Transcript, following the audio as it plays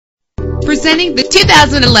Presenting the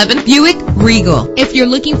 2011 Buick Regal. If you're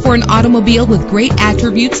looking for an automobile with great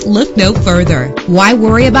attributes, look no further. Why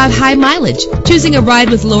worry about high mileage? Choosing a ride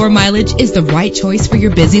with lower mileage is the right choice for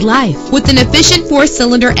your busy life. With an efficient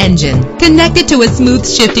 4-cylinder engine connected to a smooth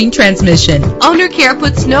shifting transmission, Owner Care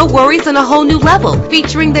puts no worries on a whole new level,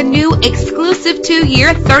 featuring the new exclusive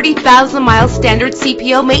 2-year, 30,000-mile standard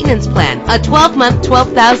CPO maintenance plan, a 12-month,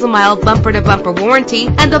 12,000-mile bumper-to-bumper warranty,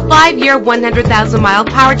 and a 5-year, 100,000-mile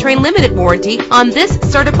powertrain limited warranty on this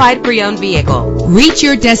certified pre-owned vehicle. Reach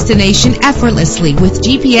your destination effortlessly with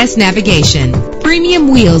GPS navigation.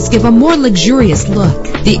 Premium wheels give a more luxurious look.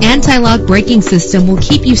 The anti-lock braking system will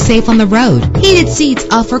keep you safe on the road. Heated seats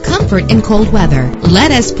offer comfort in cold weather.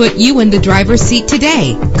 Let us put you in the driver's seat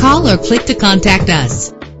today. Call or click to contact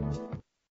us.